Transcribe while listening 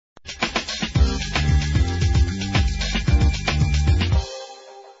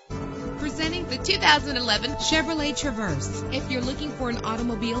2011 Chevrolet Traverse. If you're looking for an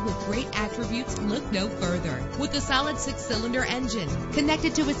automobile with great attributes, look no further. With a solid 6-cylinder engine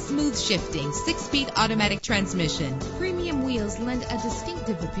connected to a smooth shifting 6-speed automatic transmission, premium wheels lend a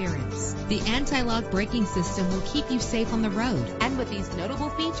distinctive appearance. The anti-lock braking system will keep you safe on the road. And with these notable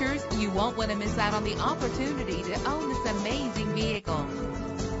features, you won't want to miss out on the opportunity to own this amazing vehicle.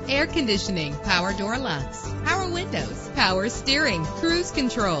 Air conditioning, power door locks, power windows, power steering, cruise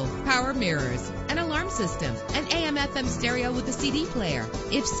control, power mirrors, an alarm system, an AM/FM stereo with a CD player.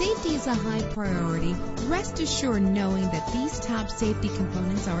 If safety is a high priority, rest assured knowing that these top safety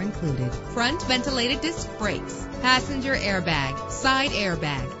components are included. Front ventilated disc brakes, passenger airbag, side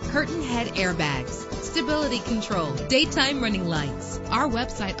airbag, curtain head airbags, stability control, daytime running lights. Our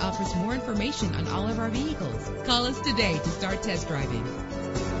website offers more information on all of our vehicles. Call us today to start test driving.